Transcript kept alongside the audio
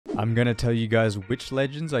I'm going to tell you guys which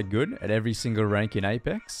legends are good at every single rank in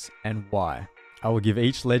Apex and why. I will give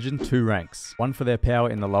each legend 2 ranks, one for their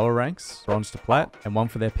power in the lower ranks, bronze to plat, and one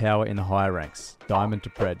for their power in the higher ranks, diamond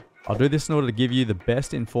to pred. I'll do this in order to give you the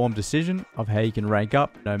best informed decision of how you can rank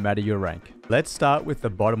up no matter your rank. Let's start with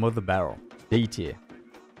the bottom of the barrel, D tier.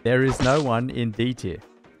 There is no one in D tier.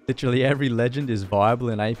 Literally every legend is viable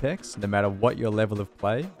in Apex, no matter what your level of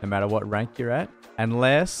play, no matter what rank you're at.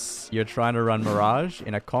 Unless you're trying to run Mirage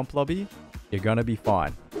in a comp lobby, you're gonna be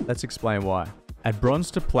fine. Let's explain why. At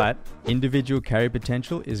bronze to plat, individual carry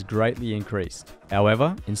potential is greatly increased.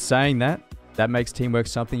 However, in saying that makes teamwork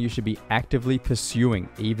something you should be actively pursuing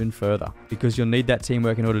even further, because you'll need that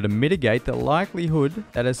teamwork in order to mitigate the likelihood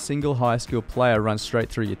that a single high skill player runs straight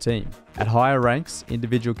through your team. At higher ranks,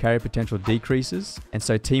 individual carry potential decreases, and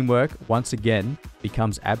so teamwork once again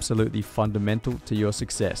becomes absolutely fundamental to your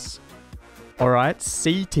success. Alright,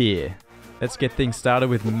 C tier. Let's get things started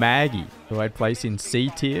with Maggie, who I'd place in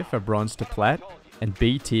C tier for bronze to plat and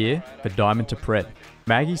B tier for diamond to pred.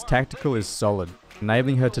 Maggie's tactical is solid,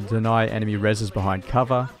 enabling her to deny enemy reses behind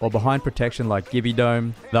cover or behind protection like Gibby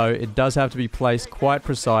Dome, though it does have to be placed quite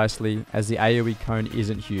precisely as the AoE cone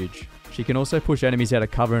isn't huge. She can also push enemies out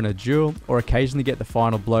of cover in a duel or occasionally get the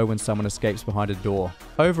final blow when someone escapes behind a door.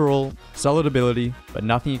 Overall, solid ability, but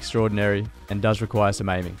nothing extraordinary and does require some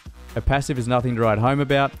aiming. Her passive is nothing to write home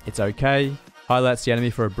about, it's okay, highlights the enemy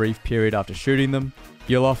for a brief period after shooting them,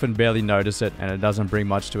 you'll often barely notice it and it doesn't bring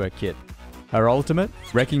much to her kit. Her ultimate,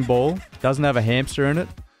 Wrecking Ball, doesn't have a hamster in it,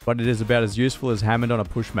 but it is about as useful as Hammond on a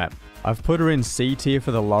push map. I've put her in C tier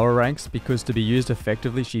for the lower ranks because to be used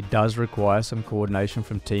effectively she does require some coordination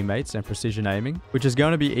from teammates and precision aiming, which is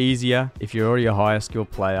going to be easier if you're already a higher skill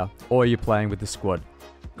player or you're playing with the squad.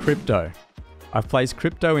 Crypto. I've placed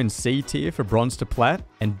Crypto in C tier for bronze to plat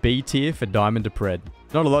and B tier for diamond to pred.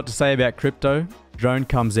 Not a lot to say about Crypto. Drone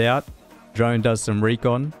comes out, Drone does some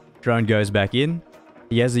recon, Drone goes back in.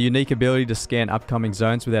 He has a unique ability to scan upcoming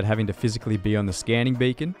zones without having to physically be on the scanning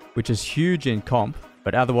beacon, which is huge in comp,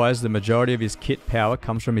 but otherwise the majority of his kit power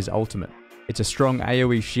comes from his ultimate. It's a strong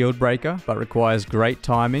AoE shield breaker, but requires great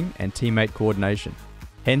timing and teammate coordination.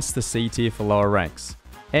 Hence the C tier for lower ranks.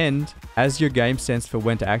 And as your game sense for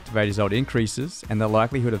when to activate his ult increases and the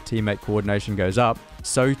likelihood of teammate coordination goes up,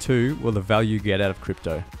 so too will the value you get out of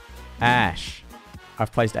Crypto. Ash.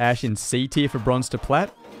 I've placed Ash in C tier for bronze to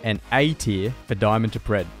plat and A tier for diamond to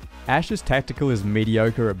pred. Ash's tactical is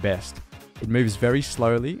mediocre at best. It moves very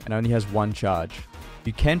slowly and only has one charge.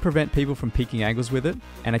 You can prevent people from picking angles with it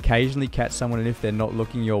and occasionally catch someone if they're not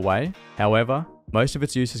looking your way. However, most of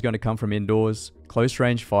its use is going to come from indoors, close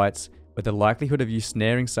range fights, but the likelihood of you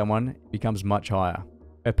snaring someone becomes much higher.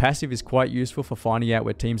 Her passive is quite useful for finding out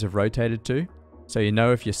where teams have rotated to, so you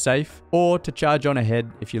know if you're safe, or to charge on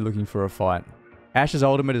ahead if you're looking for a fight. Ash's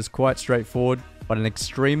ultimate is quite straightforward, but an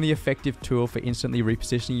extremely effective tool for instantly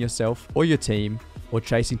repositioning yourself or your team, or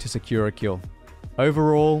chasing to secure a kill.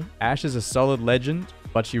 Overall, Ash is a solid legend,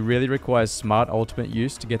 but she really requires smart ultimate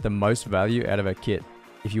use to get the most value out of her kit.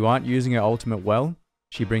 If you aren't using her ultimate well,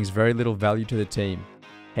 she brings very little value to the team.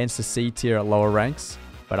 Hence the C tier at lower ranks,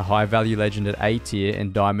 but a high value legend at A tier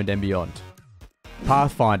in diamond and beyond.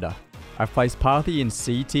 Pathfinder. I've placed Pathy in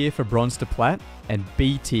C tier for bronze to plat and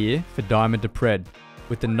B tier for diamond to pred,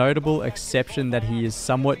 with the notable exception that he is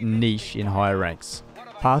somewhat niche in higher ranks.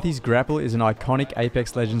 Pathy's grapple is an iconic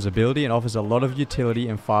Apex Legends ability and offers a lot of utility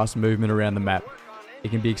and fast movement around the map.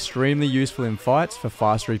 It can be extremely useful in fights for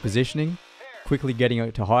fast repositioning, quickly getting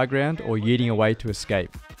to high ground or yeeting away to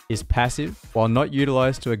escape. His passive, while not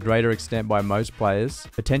utilized to a greater extent by most players,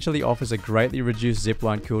 potentially offers a greatly reduced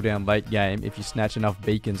zipline cooldown late game if you snatch enough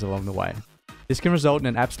beacons along the way. This can result in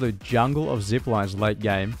an absolute jungle of ziplines late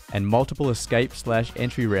game and multiple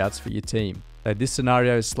escape/entry routes for your team, though this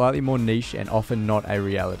scenario is slightly more niche and often not a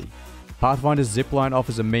reality. Pathfinder's zipline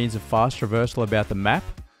offers a means of fast traversal about the map.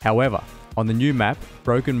 However, on the new map,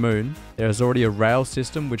 Broken Moon, there is already a rail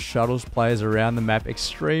system which shuttles players around the map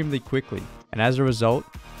extremely quickly, and as a result,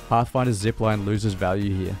 Pathfinder's zipline loses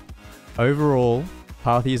value here. Overall,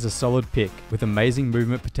 Pathy is a solid pick with amazing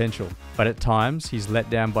movement potential, but at times he's let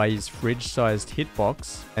down by his fridge-sized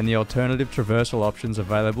hitbox and the alternative traversal options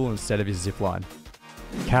available instead of his zipline.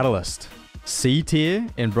 Catalyst. C tier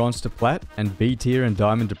in bronze to plat and B tier in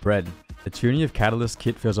diamond to pred. The tuning of Catalyst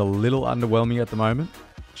kit feels a little underwhelming at the moment.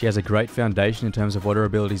 She has a great foundation in terms of what her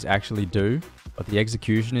abilities actually do, but the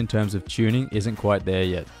execution in terms of tuning isn't quite there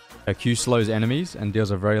yet. Her Q slows enemies and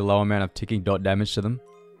deals a very low amount of ticking dot damage to them.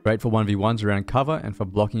 Great for 1v1s around cover and for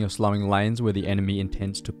blocking or slowing lanes where the enemy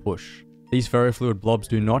intends to push. These ferrofluid blobs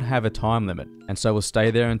do not have a time limit, and so will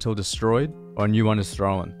stay there until destroyed or a new one is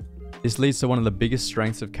thrown. This leads to one of the biggest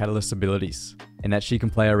strengths of Catalyst's abilities, in that she can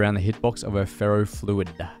play around the hitbox of her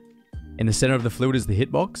ferrofluid. In the center of the fluid is the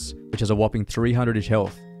hitbox, which has a whopping 300-ish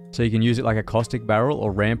health, so you can use it like a caustic barrel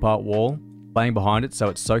or rampart wall, playing behind it so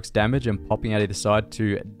it soaks damage and popping out either side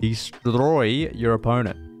to destroy your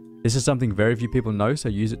opponent. This is something very few people know, so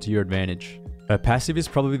use it to your advantage. Her passive is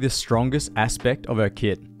probably the strongest aspect of her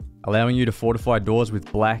kit, allowing you to fortify doors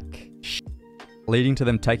with black leading to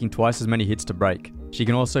them taking twice as many hits to break. She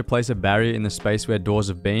can also place a barrier in the space where doors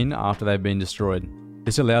have been after they've been destroyed.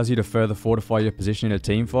 This allows you to further fortify your position in a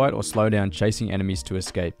team fight or slow down chasing enemies to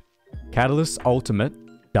escape. Catalyst's ultimate,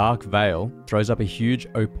 Dark Veil, throws up a huge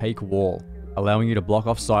opaque wall, allowing you to block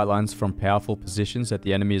off sightlines from powerful positions that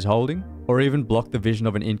the enemy is holding, or even block the vision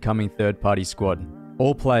of an incoming third-party squad.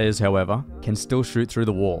 All players, however, can still shoot through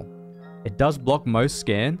the wall. It does block most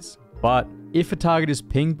scans, but if a target is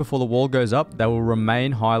pinged before the wall goes up, they will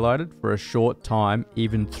remain highlighted for a short time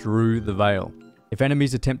even through the veil. If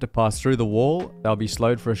enemies attempt to pass through the wall, they'll be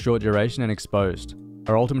slowed for a short duration and exposed.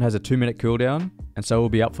 Her ultimate has a 2-minute cooldown, and so will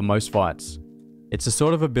be up for most fights. It's a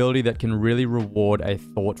sort of ability that can really reward a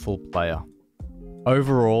thoughtful player.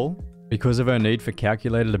 Overall, because of her need for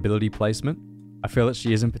calculated ability placement, I feel that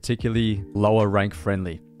she isn't particularly lower rank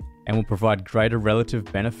friendly, and will provide greater relative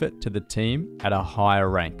benefit to the team at a higher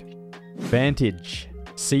rank. Vantage,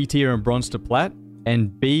 C tier in bronze to plat,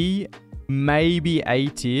 and B, maybe A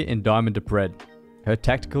tier in diamond to pred. Her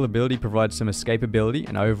tactical ability provides some escapability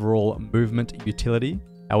and overall movement utility.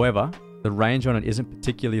 However, the range on it isn't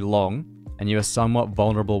particularly long, and you are somewhat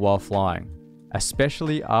vulnerable while flying,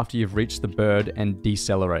 especially after you've reached the bird and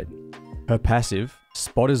decelerate. Her passive,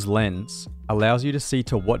 Spotter's Lens, allows you to see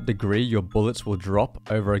to what degree your bullets will drop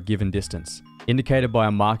over a given distance, indicated by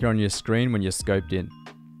a marker on your screen when you're scoped in.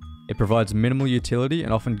 It provides minimal utility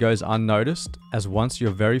and often goes unnoticed, as once you're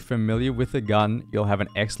very familiar with the gun, you'll have an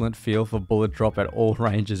excellent feel for bullet drop at all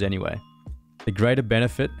ranges anyway. The greater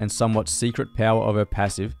benefit and somewhat secret power of her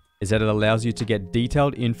passive is that it allows you to get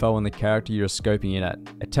detailed info on the character you're scoping in at.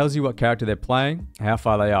 It tells you what character they're playing, how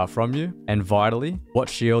far they are from you, and vitally, what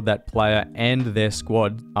shield that player and their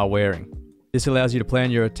squad are wearing. This allows you to plan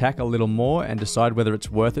your attack a little more and decide whether it's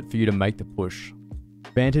worth it for you to make the push.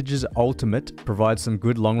 Vantage's ultimate provides some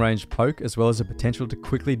good long-range poke as well as the potential to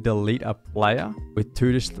quickly delete a player with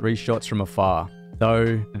 2 to 3 shots from afar.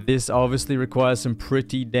 Though this obviously requires some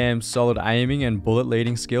pretty damn solid aiming and bullet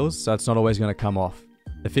leading skills, so it's not always going to come off.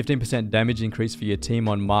 The 15% damage increase for your team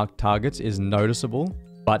on marked targets is noticeable,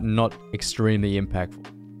 but not extremely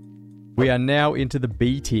impactful. We are now into the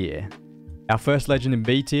B tier. Our first legend in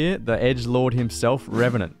B tier, the Edgelord himself,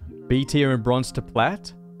 Revenant. B tier in bronze to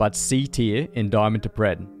plat, but C tier in diamond to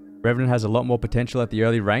pred. Revenant has a lot more potential at the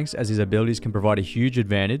early ranks as his abilities can provide a huge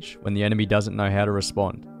advantage when the enemy doesn't know how to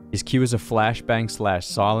respond. His Q is a flashbang slash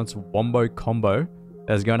silence wombo combo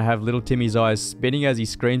that is going to have little Timmy's eyes spinning as he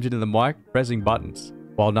screams into the mic, pressing buttons,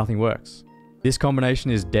 while nothing works. This combination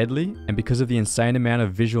is deadly, and because of the insane amount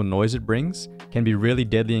of visual noise it brings, can be really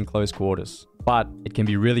deadly in close quarters. But it can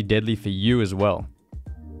be really deadly for you as well.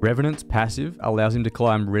 Revenant's passive allows him to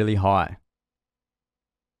climb really high.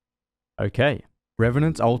 Okay,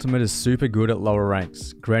 Revenant's ultimate is super good at lower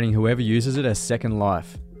ranks, granting whoever uses it a second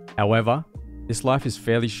life. However, this life is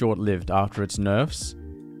fairly short-lived after its nerfs,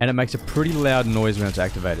 and it makes a pretty loud noise when it's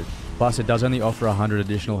activated. Plus, it does only offer 100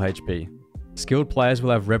 additional HP. Skilled players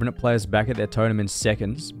will have Revenant players back at their totem in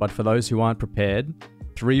seconds, but for those who aren't prepared,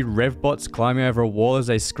 3 Revbots climbing over a wall as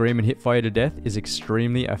they scream and hit fire to death is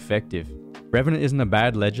extremely effective. Revenant isn't a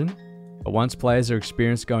bad legend, but once players are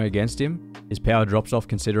experienced going against him, his power drops off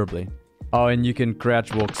considerably. Oh, and you can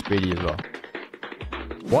crouch walk speedy as well.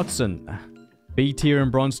 Watson, B tier in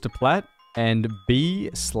bronze to plat, and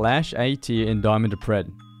B/A tier in diamond to pred.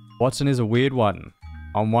 Watson is a weird one.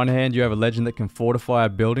 On one hand, you have a legend that can fortify a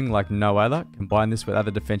building like no other. Combine this with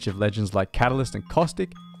other defensive legends like Catalyst and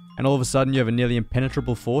Caustic, and all of a sudden you have a nearly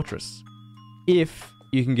impenetrable fortress. If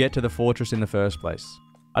you can get to the fortress in the first place.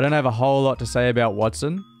 I don't have a whole lot to say about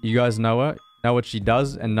Watson. You guys know her, know what she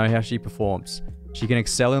does, and know how she performs. She can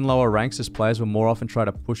excel in lower ranks as players will more often try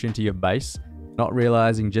to push into your base, not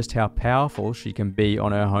realizing just how powerful she can be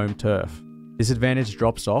on her home turf. This advantage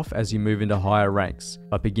drops off as you move into higher ranks,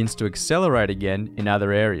 but begins to accelerate again in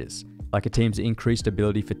other areas, like a team's increased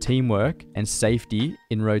ability for teamwork and safety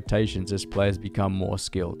in rotations as players become more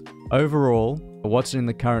skilled. Overall, for Watson in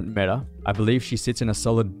the current meta, I believe she sits in a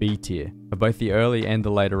solid B tier for both the early and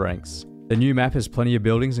the later ranks. The new map has plenty of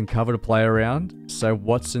buildings and cover to play around, so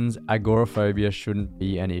Watson's agoraphobia shouldn't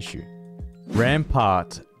be an issue.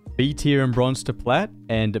 Rampart, B tier in bronze to plat,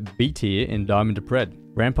 and B tier in diamond to pred.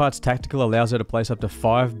 Rampart's tactical allows her to place up to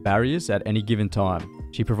 5 barriers at any given time.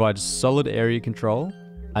 She provides solid area control,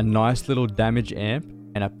 a nice little damage amp,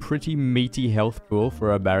 and a pretty meaty health pool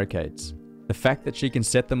for her barricades. The fact that she can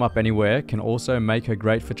set them up anywhere can also make her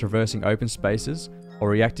great for traversing open spaces or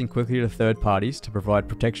reacting quickly to third parties to provide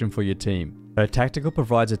protection for your team. Her tactical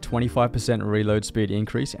provides a 25% reload speed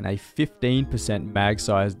increase and a 15% mag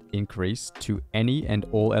size increase to any and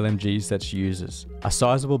all LMGs that she uses. A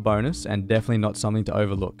sizable bonus and definitely not something to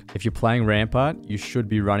overlook. If you're playing Rampart, you should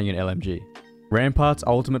be running an LMG. Rampart's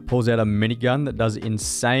ultimate pulls out a minigun that does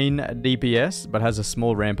insane DPS but has a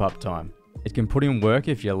small ramp up time. It can put in work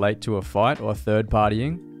if you're late to a fight or third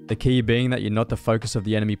partying, the key being that you're not the focus of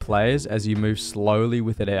the enemy players as you move slowly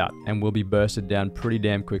with it out and will be bursted down pretty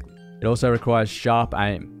damn quickly. It also requires sharp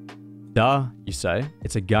aim. Duh, you say,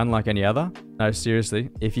 it's a gun like any other? No, seriously,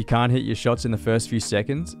 if you can't hit your shots in the first few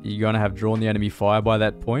seconds, you're going to have drawn the enemy fire by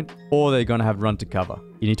that point, or they're going to have run to cover.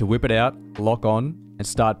 You need to whip it out, lock on, and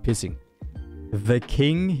start pissing. The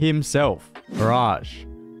king himself, Mirage,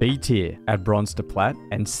 B tier at bronze to plat,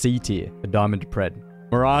 and C tier for diamond to pred.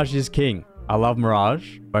 Mirage is king. I love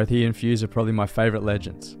Mirage. Both he and Fuse are probably my favorite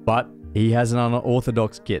legends, but he has an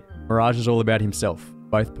unorthodox kit. Mirage is all about himself,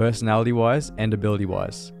 both personality-wise and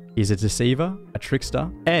ability-wise. He's a deceiver, a trickster,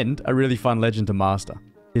 and a really fun legend to master.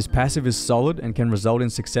 His passive is solid and can result in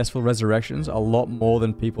successful resurrections a lot more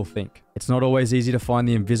than people think. It's not always easy to find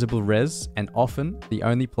the invisible res, and often the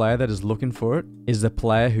only player that is looking for it is the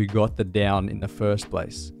player who got the down in the first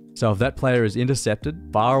place. So if that player is intercepted,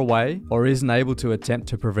 far away, or isn't able to attempt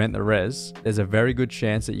to prevent the res, there's a very good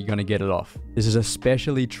chance that you're going to get it off. This is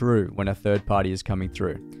especially true when a third party is coming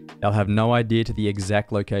through. They'll have no idea to the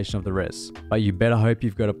exact location of the res, but you better hope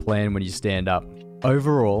you've got a plan when you stand up.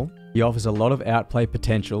 Overall, he offers a lot of outplay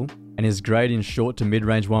potential and is great in short to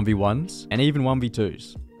mid-range 1v1s and even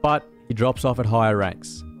 1v2s. But he drops off at higher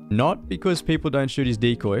ranks. Not because people don't shoot his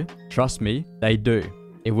decoy, trust me, they do.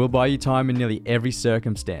 It will buy you time in nearly every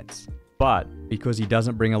circumstance, but because he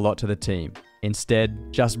doesn't bring a lot to the team.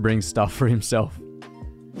 Instead, just brings stuff for himself.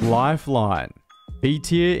 Lifeline. B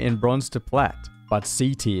tier in bronze to plat, but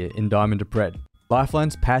C tier in diamond to pred.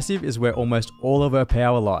 Lifeline's passive is where almost all of her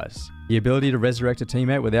power lies. The ability to resurrect a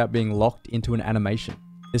teammate without being locked into an animation.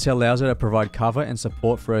 This allows her to provide cover and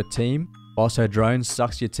support for her team, whilst her drone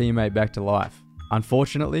sucks your teammate back to life.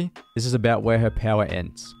 Unfortunately, this is about where her power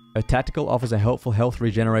ends. Her tactical offers a helpful health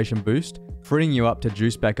regeneration boost, freeing you up to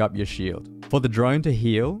juice back up your shield. For the drone to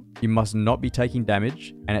heal, you must not be taking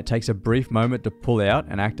damage, and it takes a brief moment to pull out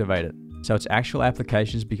and activate it, so its actual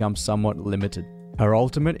applications become somewhat limited. Her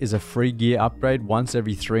ultimate is a free gear upgrade once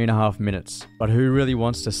every 3.5 minutes, but who really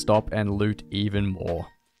wants to stop and loot even more?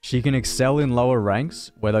 She can excel in lower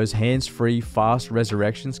ranks, where those hands-free, fast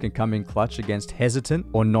resurrections can come in clutch against hesitant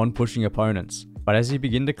or non-pushing opponents. But as you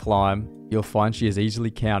begin to climb, you'll find she is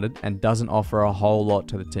easily countered and doesn't offer a whole lot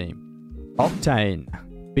to the team. Octane,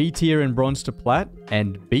 B tier in bronze to plat,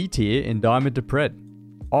 and B tier in diamond to pred.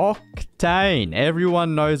 Octane,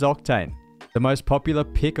 everyone knows Octane. The most popular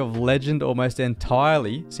pick of legend almost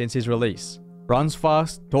entirely since his release. Runs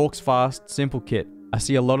fast, talks fast, simple kit. I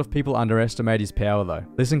see a lot of people underestimate his power though.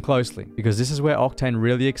 Listen closely, because this is where Octane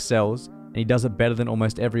really excels, and he does it better than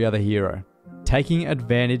almost every other hero. Taking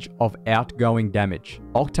advantage of outgoing damage.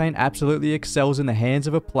 Octane absolutely excels in the hands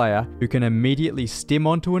of a player who can immediately stim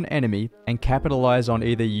onto an enemy and capitalize on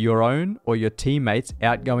either your own or your teammates'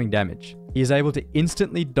 outgoing damage. He is able to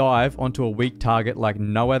instantly dive onto a weak target like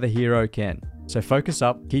no other hero can. So focus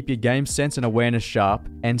up, keep your game sense and awareness sharp,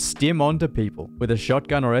 and stim onto people with a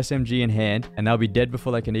shotgun or SMG in hand, and they'll be dead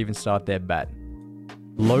before they can even start their bat.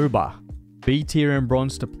 Loba, B tier in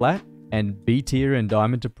bronze to plat, and B tier in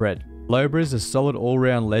diamond to pred. Loba is a solid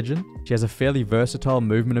all-round legend. She has a fairly versatile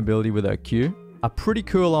movement ability with her Q, a pretty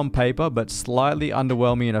cool on paper but slightly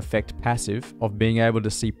underwhelming in effect passive of being able to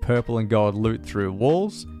see purple and gold loot through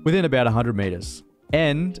walls within about 100 meters.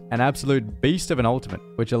 And an absolute beast of an ultimate,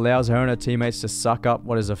 which allows her and her teammates to suck up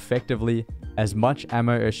what is effectively as much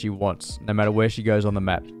ammo as she wants, no matter where she goes on the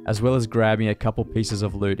map, as well as grabbing a couple pieces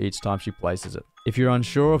of loot each time she places it. If you're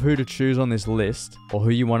unsure of who to choose on this list, or who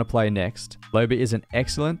you want to play next, Loba is an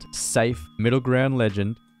excellent, safe, middle ground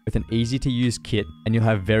legend with an easy to use kit, and you'll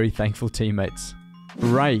have very thankful teammates.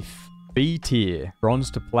 Wraith, B tier, bronze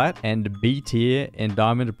to plat, and B tier in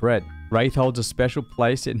diamond to pred. Wraith holds a special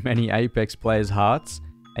place in many Apex players' hearts,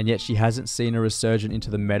 and yet she hasn't seen a resurgence into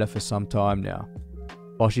the meta for some time now.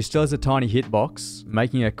 While she still has a tiny hitbox,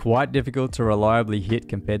 making her quite difficult to reliably hit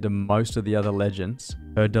compared to most of the other legends,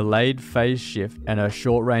 her delayed phase shift and her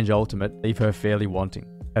short range ultimate leave her fairly wanting.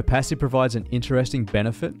 Her passive provides an interesting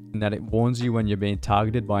benefit in that it warns you when you're being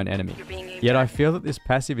targeted by an enemy. Yet I feel that this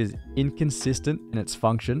passive is inconsistent in its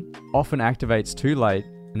function, often activates too late,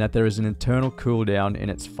 and that there is an internal cooldown in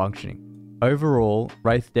its functioning. Overall,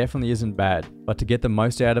 Wraith definitely isn't bad, but to get the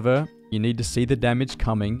most out of her, you need to see the damage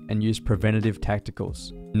coming and use preventative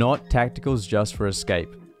tacticals, not tacticals just for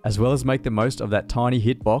escape, as well as make the most of that tiny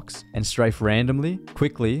hitbox and strafe randomly,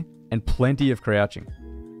 quickly, and plenty of crouching.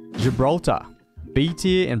 Gibraltar, B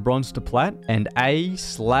tier in bronze to plat, and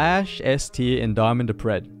A/S tier in diamond to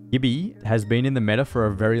pred. Gibby has been in the meta for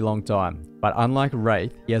a very long time, but unlike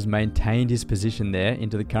Wraith, he has maintained his position there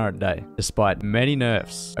into the current day, despite many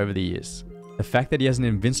nerfs over the years. The fact that he has an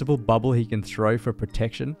invincible bubble he can throw for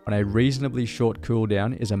protection on a reasonably short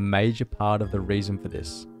cooldown is a major part of the reason for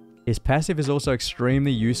this. His passive is also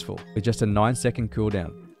extremely useful with just a 9-second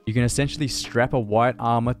cooldown. You can essentially strap a white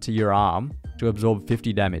armor to your arm to absorb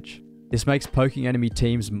 50 damage. This makes poking enemy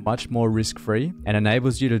teams much more risk-free and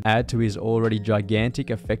enables you to add to his already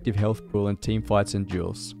gigantic effective health pool in teamfights and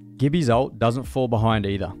duels. Gibby's ult doesn't fall behind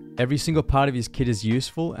either. Every single part of his kit is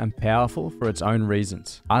useful and powerful for its own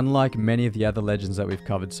reasons, unlike many of the other legends that we've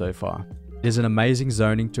covered so far. It is an amazing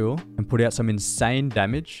zoning tool and put out some insane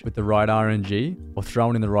damage with the right RNG or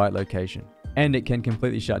thrown in the right location. And it can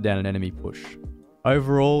completely shut down an enemy push.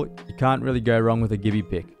 Overall, you can't really go wrong with a Gibby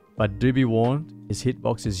pick, but do be warned, his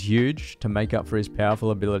hitbox is huge to make up for his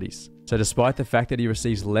powerful abilities. So despite the fact that he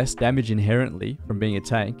receives less damage inherently from being a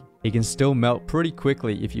tank, he can still melt pretty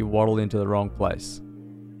quickly if you waddle into the wrong place.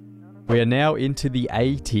 We are now into the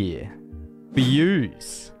A tier.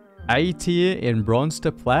 Fuse. A tier in bronze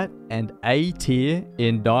to plat and A tier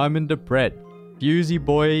in diamond to pred. Fusey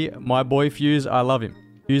boy, my boy Fuse, I love him.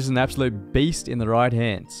 Fuse is an absolute beast in the right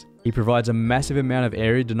hands. He provides a massive amount of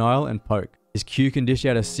area denial and poke. His Q can dish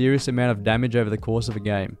out a serious amount of damage over the course of a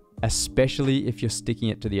game, especially if you're sticking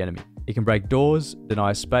it to the enemy. He can break doors,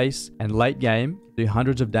 deny space, and late game, do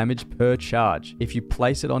hundreds of damage per charge if you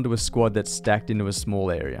place it onto a squad that's stacked into a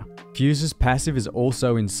small area. Fuse's passive is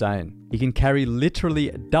also insane. He can carry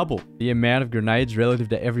literally double the amount of grenades relative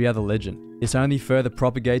to every other legend. This only further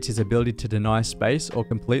propagates his ability to deny space or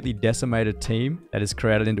completely decimate a team that is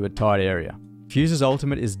crowded into a tight area. Fuse's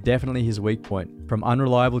ultimate is definitely his weak point, from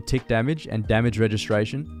unreliable tick damage and damage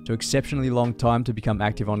registration to exceptionally long time to become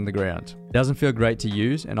active on the ground. It doesn't feel great to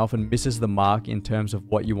use and often misses the mark in terms of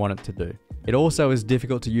what you want it to do. It also is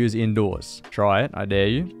difficult to use indoors. Try it, I dare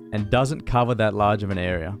you, and doesn't cover that large of an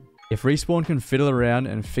area. If Respawn can fiddle around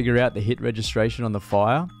and figure out the hit registration on the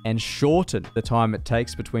fire and shorten the time it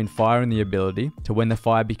takes between firing the ability to when the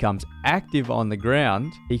fire becomes active on the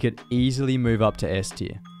ground, he could easily move up to S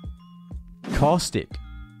tier. Caustic,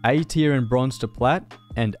 A tier in bronze to plat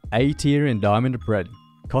and A tier in diamond to pred.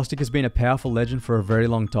 Caustic has been a powerful legend for a very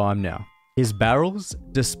long time now. His barrels,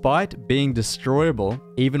 despite being destroyable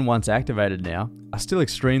even once activated now, are still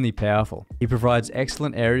extremely powerful. He provides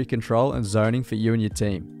excellent area control and zoning for you and your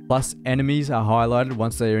team. Plus, enemies are highlighted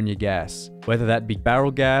once they are in your gas, whether that be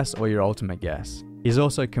barrel gas or your ultimate gas. He's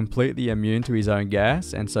also completely immune to his own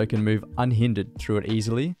gas and so can move unhindered through it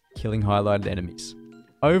easily, killing highlighted enemies.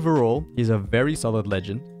 Overall, he's a very solid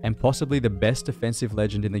legend and possibly the best defensive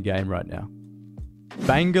legend in the game right now.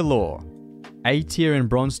 Bangalore, A tier in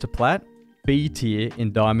bronze to plat, B tier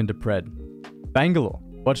in diamond to pred. Bangalore,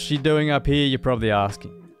 what's she doing up here, you're probably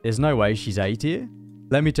asking. There's no way she's A tier.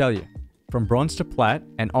 Let me tell you, from bronze to plat,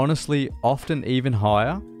 and honestly often even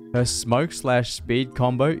higher, her smoke/speed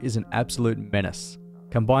combo is an absolute menace.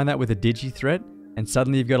 Combine that with a digi threat, and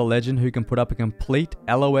suddenly you've got a legend who can put up a complete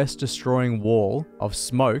LOS destroying wall of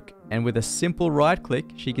smoke, and with a simple right click,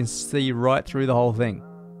 she can see right through the whole thing.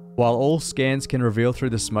 While all scans can reveal through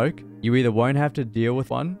the smoke, you either won't have to deal with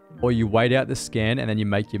one, or you wait out the scan and then you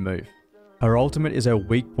make your move. Her ultimate is her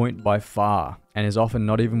weak point by far, and is often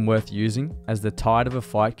not even worth using, as the tide of a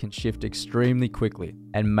fight can shift extremely quickly,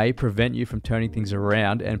 and may prevent you from turning things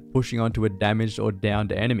around and pushing onto a damaged or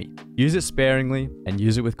downed enemy. Use it sparingly, and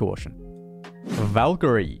use it with caution.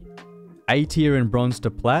 Valkyrie, A tier in bronze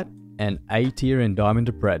to plat and A tier in diamond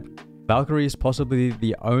to pred. Valkyrie is possibly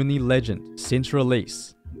the only legend since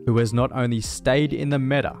release who has not only stayed in the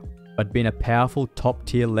meta, but been a powerful top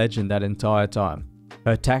tier legend that entire time.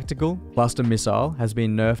 Her tactical, cluster missile, has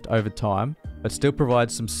been nerfed over time, but still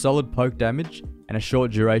provides some solid poke damage and a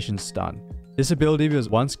short duration stun. This ability was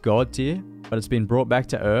once god tier, but it's been brought back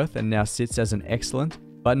to earth and now sits as an excellent,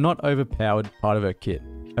 but not overpowered part of her kit.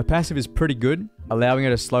 Her passive is pretty good, allowing her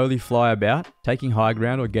to slowly fly about, taking high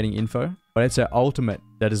ground or getting info, but it's her ultimate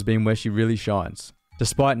that has been where she really shines.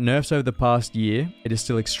 Despite nerfs over the past year, it is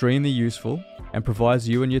still extremely useful and provides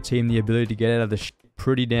you and your team the ability to get out of the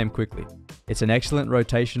pretty damn quickly. It's an excellent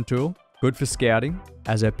rotation tool, good for scouting,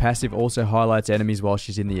 as her passive also highlights enemies while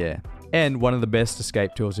she's in the air, and one of the best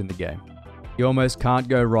escape tools in the game. You almost can't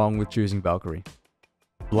go wrong with choosing Valkyrie.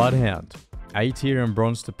 Bloodhound, A tier and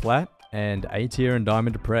bronze to plat, and A tier and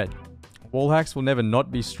diamond to pred. Wallhacks will never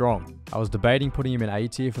not be strong. I was debating putting him in A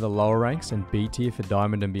tier for the lower ranks and B tier for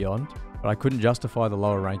diamond and beyond, but I couldn't justify the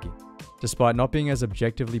lower ranking. Despite not being as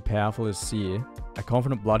objectively powerful as Seer, a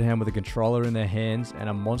confident Bloodhound with a controller in their hands and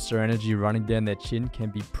a monster energy running down their chin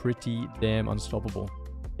can be pretty damn unstoppable.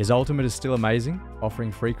 His ultimate is still amazing,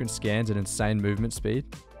 offering frequent scans and insane movement speed.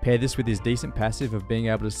 Pair this with his decent passive of being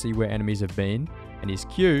able to see where enemies have been, and his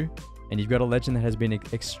Q, and you've got a legend that has been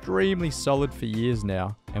extremely solid for years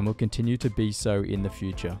now, and will continue to be so in the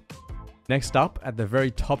future. Next up, at the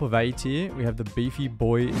very top of A tier, we have the beefy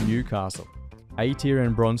boy Newcastle. A tier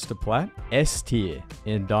in bronze to plat, S tier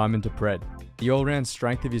in diamond to pred. The all-round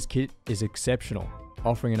strength of his kit is exceptional,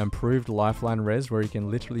 offering an improved lifeline res where he can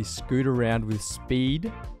literally scoot around with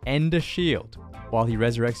speed and a shield while he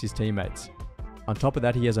resurrects his teammates. On top of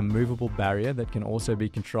that, he has a movable barrier that can also be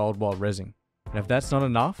controlled while rezzing. And if that's not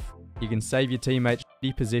enough, you can save your teammates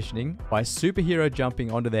shitty positioning by superhero jumping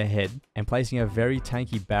onto their head and placing a very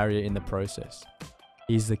tanky barrier in the process.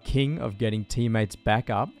 He's the king of getting teammates back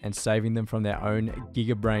up and saving them from their own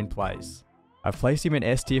gigabrain plays. I've placed him in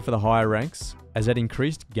S tier for the higher ranks, as that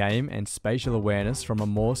increased game and spatial awareness from a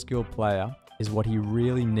more skilled player is what he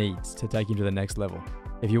really needs to take him to the next level.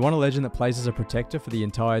 If you want a legend that plays as a protector for the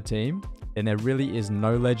entire team, then there really is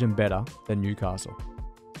no legend better than Newcastle.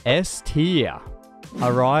 S tier,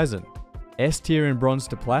 Horizon. S tier in bronze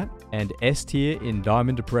to plat, and S tier in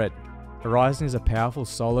diamond to pred. Horizon is a powerful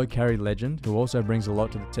solo carry legend who also brings a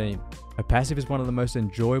lot to the team. Her passive is one of the most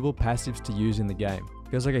enjoyable passives to use in the game.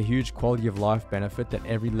 Feels like a huge quality of life benefit that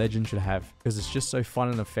every legend should have, because it's just so fun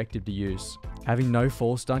and effective to use. Having no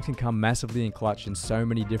fall stun can come massively in clutch in so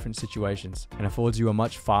many different situations, and affords you a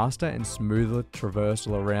much faster and smoother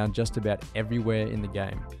traversal around just about everywhere in the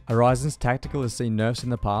game. Horizon's tactical has seen nerfs in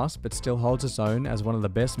the past, but still holds its own as one of the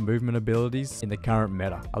best movement abilities in the current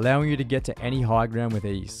meta, allowing you to get to any high ground with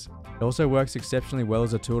ease. It also works exceptionally well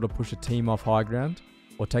as a tool to push a team off high ground,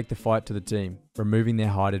 or take the fight to the team, removing their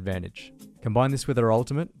height advantage. Combine this with her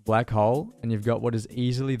ultimate, Black Hole, and you've got what is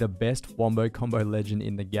easily the best wombo combo legend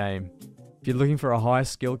in the game. If you're looking for a high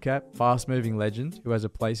skill cap, fast moving legend who has a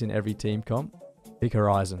place in every team comp, pick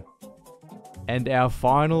Horizon. And our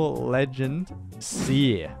final legend,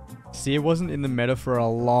 Seer. Seer wasn't in the meta for a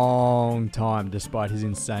long time despite his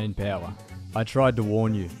insane power. I tried to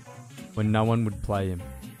warn you, when no one would play him.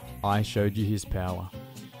 I showed you his power.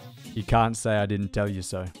 You can't say I didn't tell you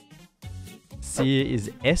so. Seer is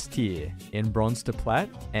S tier in bronze to plat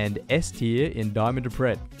and S tier in diamond to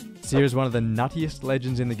pred. Seer is one of the nuttiest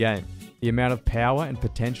legends in the game. The amount of power and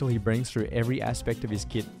potential he brings through every aspect of his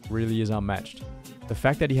kit really is unmatched. The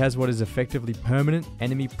fact that he has what is effectively permanent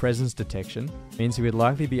enemy presence detection means he would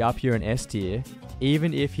likely be up here in S tier,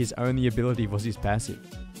 even if his only ability was his passive.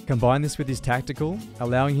 Combine this with his tactical,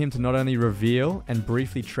 allowing him to not only reveal and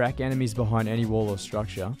briefly track enemies behind any wall or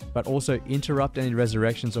structure, but also interrupt any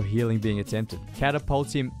resurrections or healing being attempted.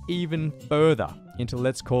 Catapults him even further into,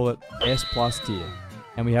 let's call it, S+ tier.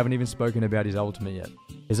 And we haven't even spoken about his ultimate yet.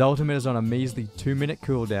 His ultimate is on a measly 2-minute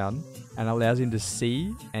cooldown and allows him to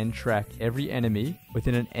see and track every enemy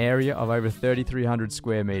within an area of over 3,300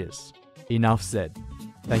 square meters. Enough said.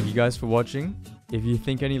 Thank you guys for watching. If you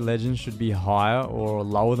think any legends should be higher or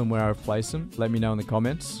lower than where I've placed them, let me know in the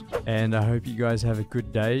comments. And I hope you guys have a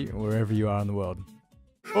good day wherever you are in the world.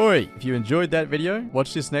 Oi! If you enjoyed that video,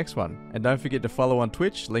 watch this next one. And don't forget to follow on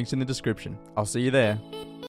Twitch, links in the description. I'll see you there.